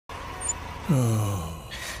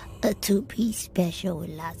A two-piece special with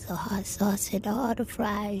lots of hot sauce and all the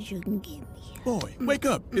fries you can give me. Boy, wake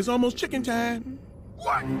up. It's almost chicken time.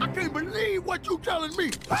 What? I can't believe what you telling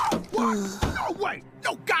me. What? No way.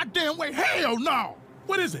 No goddamn way. Hell no.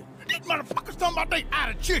 What is it? These motherfuckers talking about they out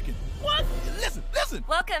of chicken. What? Listen.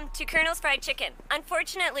 Welcome to Colonel's Fried Chicken.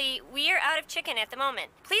 Unfortunately, we are out of chicken at the moment.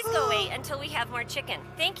 Please go away until we have more chicken.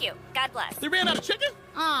 Thank you. God bless. They ran out of chicken?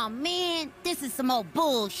 Oh man, this is some old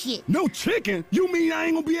bullshit. No chicken? You mean I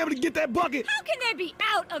ain't gonna be able to get that bucket? How can they be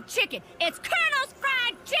out of chicken? It's Colonel's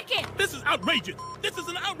Fried Chicken! This is outrageous. This is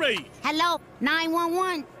an outrage. Hello,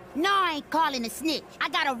 911? No, I ain't calling a snitch. I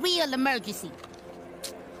got a real emergency.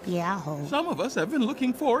 Yeah, I hope. Some of us have been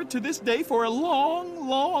looking forward to this day for a long,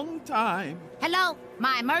 long time. Hello,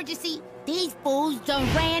 my emergency? These fools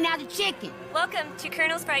done ran out of chicken. Welcome to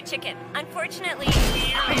Colonel's Fried Chicken. Unfortunately,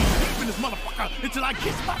 I ain't leaving this motherfucker until I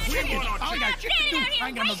get my chicken. I ain't got shit to do. I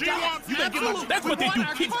ain't got no job. You better get my... That's what they do.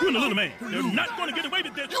 Keep screwing the little man. They're not going to get away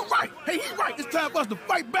with this. You right. Hey, he's right. It's time for us to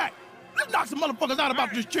fight back. Let's knock some motherfuckers out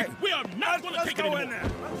about this chicken. We are not going to take it anymore.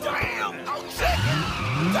 Damn, no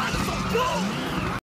chicken. Dinosaur bull.